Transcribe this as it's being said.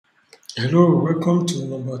Hello, welcome to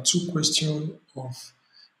number two question of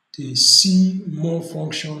the see more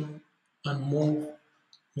function and more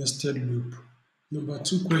nested loop. Number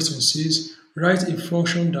two question says write a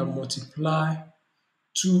function that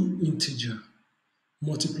two integer.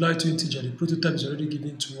 Multiply two integer. The prototype is already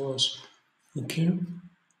given to us. Okay,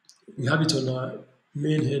 we have it on our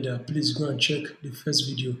main header. Please go and check the first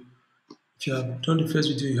video. If you have done the first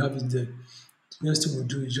video, you have it there. The next thing we'll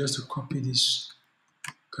do is just to copy this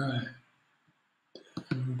guy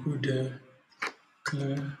and we'll go there,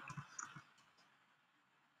 clear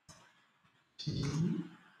T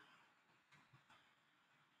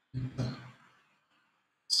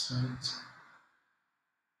site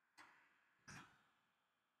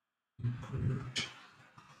improved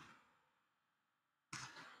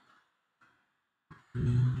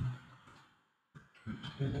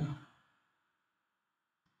header.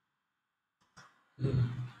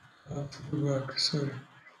 I have to go back, sorry.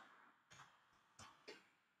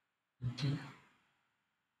 Okay.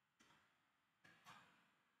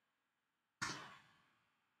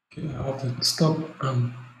 Okay, I have to stop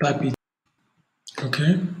and type it.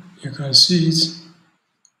 Okay, you can see it.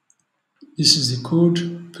 This is the code,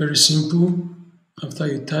 very simple. After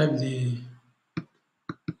you type the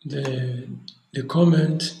the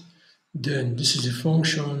comment, then this is the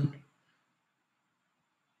function,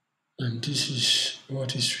 and this is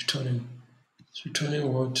what is returning. It's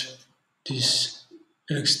returning what this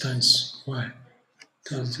x times y.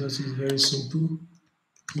 That is very simple.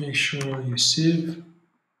 Make sure you save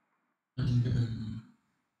and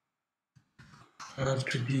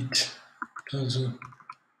attribute. That's all.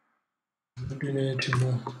 Not doing anything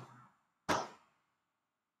more.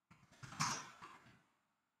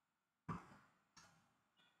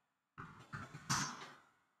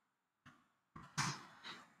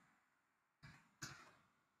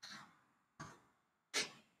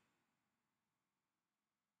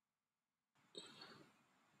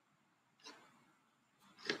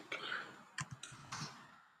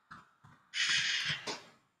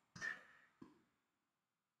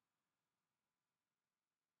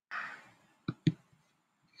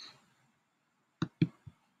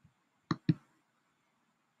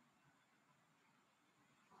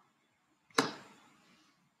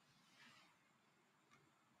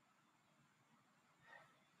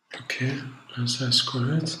 Okay, answer is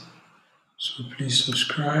correct. So please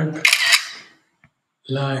subscribe,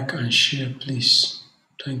 like, and share, please.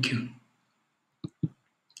 Thank you.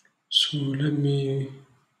 So let me